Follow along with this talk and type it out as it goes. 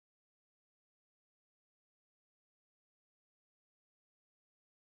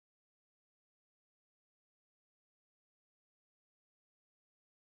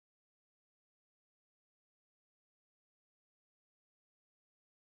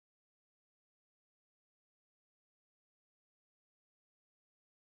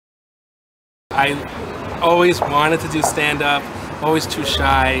I always wanted to do stand-up, always too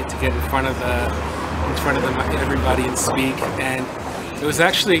shy to get in front of everybody and speak. And it was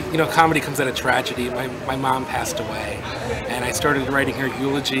actually, you know, comedy comes out of tragedy. My mom passed away, and I started writing her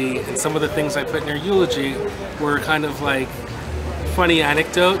eulogy, and some of the things I put in her eulogy were kind of like funny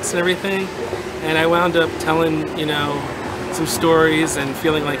anecdotes and everything. And I wound up telling, you know, some stories and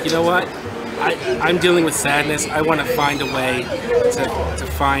feeling like, you know what, I'm dealing with sadness. I want to find a way to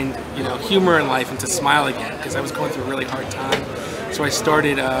find, you know, humor in life and to smile again, because I was going through a really hard time. So I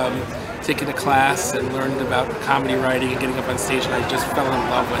started taking a class and learned about comedy writing and getting up on stage, and I just fell in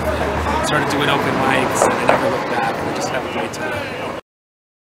love with it. Started doing open mics, and I never looked back. I just had a great time.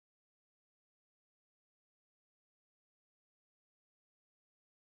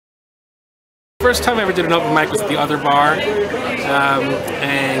 First time I ever did an open mic was at the Other Bar,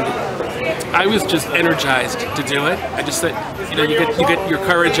 and I was just energized to do it. I just said, you know, you get your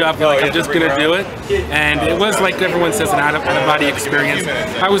courage up, you're like, I'm just gonna do it. And it was like everyone says, an out-of-body experience.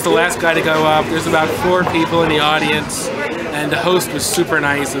 I was the last guy to go up. There's about 4 people in the audience, and the host was super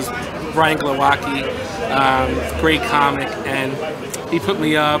nice. It was Brian Glowacki, great comic, and he put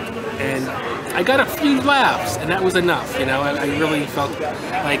me up, and I got a few laughs, and that was enough. You know, I really felt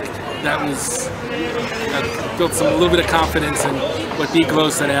like that was built a little bit of confidence in what B.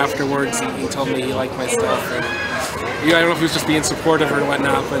 Glow said afterwards. He told me he liked my stuff. And, I don't know if he was just being supportive or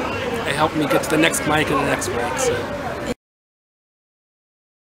whatnot, but it helped me get to the next mic and the next mic. So.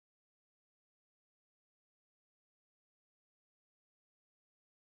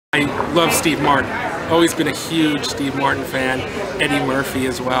 I love Steve Martin. Always been a huge Steve Martin fan. Eddie Murphy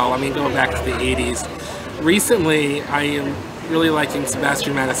as well. I mean, going back to the 80s. Recently, I am really liking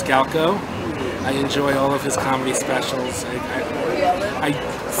Sebastian Maniscalco. I enjoy all of his comedy specials. I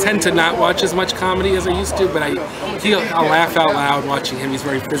tend to not watch as much comedy as I used to, but I'll laugh out loud watching him. He's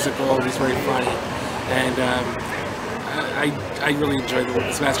very physical, he's very funny. And I really enjoy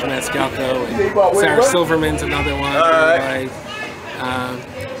Sebastian Maniscalco. And Sarah Silverman's another one I like.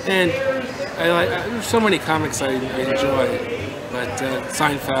 And there's so many comics I enjoy. But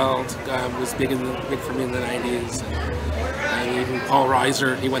Sanford was big for me in the 90s. And even Paul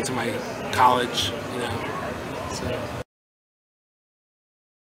Reiser, he went to my college, you know. So.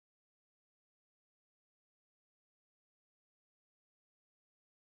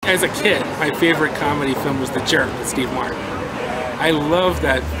 As a kid, my favorite comedy film was The Jerk with Steve Martin. I love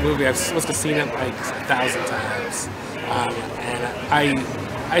that movie. I must have seen it like 1,000 times. And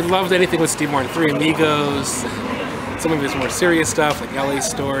I loved anything with Steve Martin. Three Amigos, and some of his more serious stuff like LA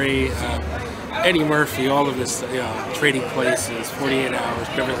Story, Eddie Murphy, all of his Trading Places, 48 Hours,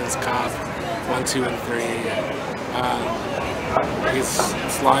 Beverly Hills Cop, 1, 2, and 3. His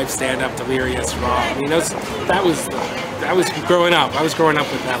live stand-up, Delirious, Raw. I mean, that was growing up. I was growing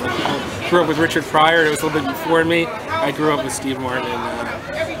up with that. Like, people grew up with Richard Pryor. It was a little bit before me. I grew up with Steve Martin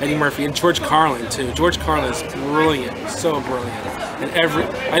and Eddie Murphy and George Carlin too. George Carlin is brilliant, so brilliant. And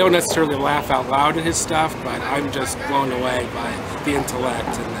I don't necessarily laugh out loud at his stuff, but I'm just blown away by the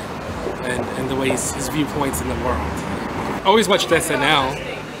intellect and the way his viewpoints in the world. Always watched SNL.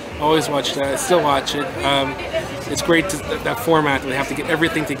 Always watched that. Still watch it. It's great that format. We have to get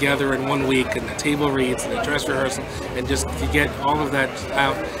everything together in 1 week, and the table reads and the dress rehearsal, and just to get all of that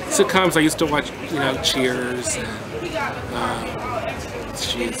out. Sitcoms I used to watch, Cheers, and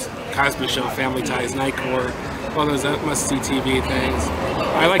Cosby Show, Family Ties, Night Court, all those must-see TV things.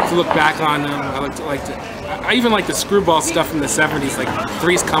 I like to look back on them. I even like the screwball stuff from the 70s, like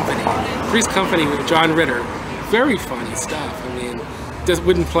Three's Company. Three's Company with John Ritter. Very funny stuff. I mean, it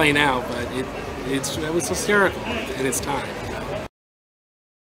wouldn't play now, but it was hysterical in its time.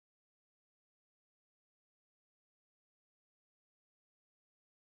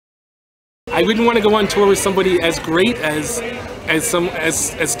 I wouldn't want to go on tour with somebody as great as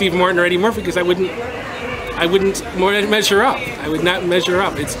Steve Martin or Eddie Murphy, because I wouldn't measure up. I would not measure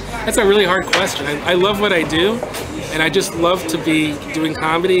up. That's a really hard question. I love what I do, and I just love to be doing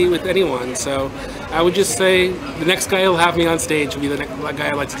comedy with anyone. So I would just say the next guy who'll have me on stage will be the next guy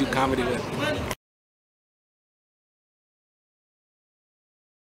I like to do comedy with.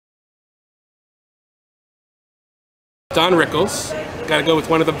 Don Rickles, gotta go with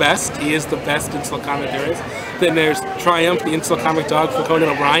one of the best. He is the best insult comic there is. Then there's Triumph, the insult comic dog for Conan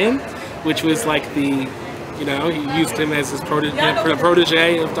O'Brien, which was like he used him as his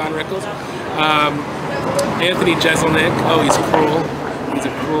protege of Don Rickles. Anthony Jeselnik, oh, he's cruel. He's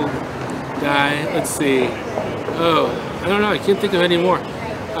a cruel guy. Let's see. Oh, I don't know, I can't think of any more.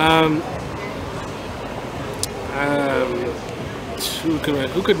 Who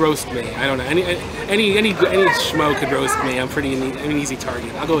could roast me? I don't know. Any schmo could roast me. I'm an easy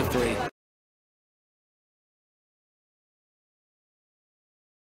target. I'll go with 3.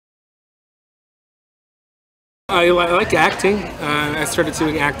 I like acting. I started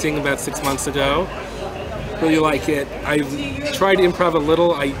doing acting about 6 months ago. Really like it. I've tried improv a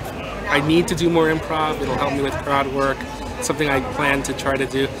little. I need to do more improv. It'll help me with crowd work. Something I plan to try to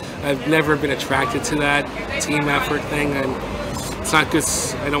do. I've never been attracted to that team effort thing, and it's not good.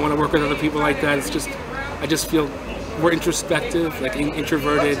 I don't want to work with other people like that. It's just, I just feel more introspective, like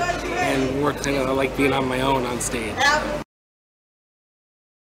introverted, and more kind of like being on my own on stage.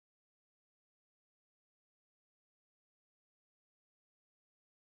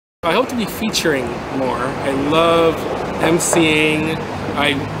 I hope to be featuring more. I love emceeing.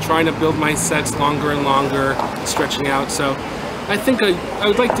 I'm trying to build my sets longer and longer, stretching out. So I think I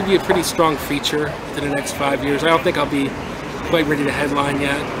would like to be a pretty strong feature within the next 5 years. I don't think I'll be quite ready to headline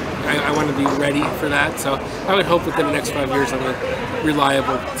yet. I want to be ready for that. So I would hope within the next 5 years I'm a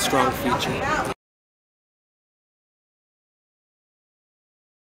reliable, strong feature.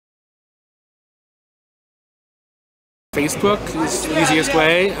 Facebook is the easiest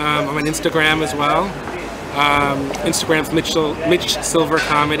way. I'm on Instagram as well. Instagram's Mitch Silver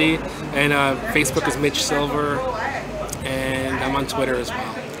Comedy, and Facebook is Mitch Silver, and I'm on Twitter as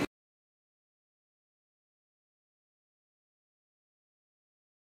well.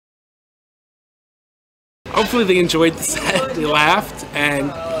 Hopefully they enjoyed the set, they laughed, and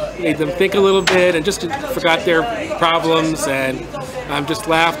made them think a little bit, and just forgot their problems, and just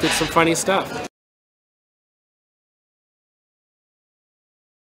laughed at some funny stuff.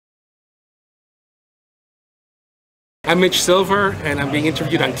 I'm Mitch Silver, and I'm being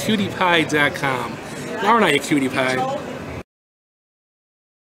interviewed on CutiePie.com. Aren't I a cutie pie?